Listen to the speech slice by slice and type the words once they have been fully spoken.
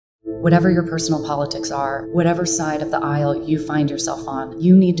Whatever your personal politics are, whatever side of the aisle you find yourself on,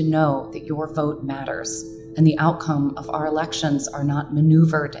 you need to know that your vote matters, and the outcome of our elections are not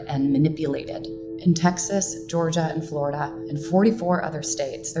maneuvered and manipulated. In Texas, Georgia, and Florida, and 44 other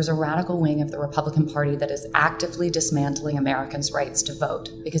states, there's a radical wing of the Republican Party that is actively dismantling Americans' rights to vote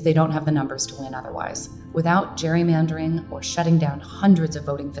because they don't have the numbers to win otherwise. Without gerrymandering or shutting down hundreds of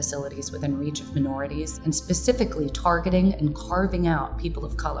voting facilities within reach of minorities, and specifically targeting and carving out people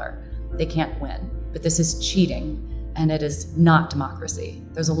of color, they can't win. But this is cheating, and it is not democracy.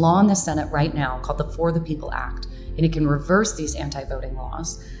 There's a law in the Senate right now called the For the People Act, and it can reverse these anti-voting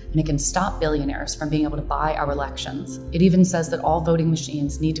laws, and it can stop billionaires from being able to buy our elections. It even says that all voting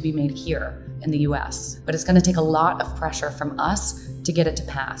machines need to be made here in the US, but it's going to take a lot of pressure from us to get it to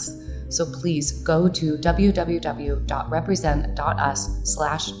pass. So please go to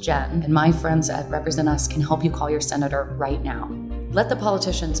www.represent.us/Jen, and my friends at Represent Us can help you call your senator right now. Let the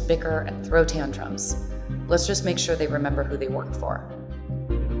politicians bicker and throw tantrums. Let's just make sure they remember who they work for.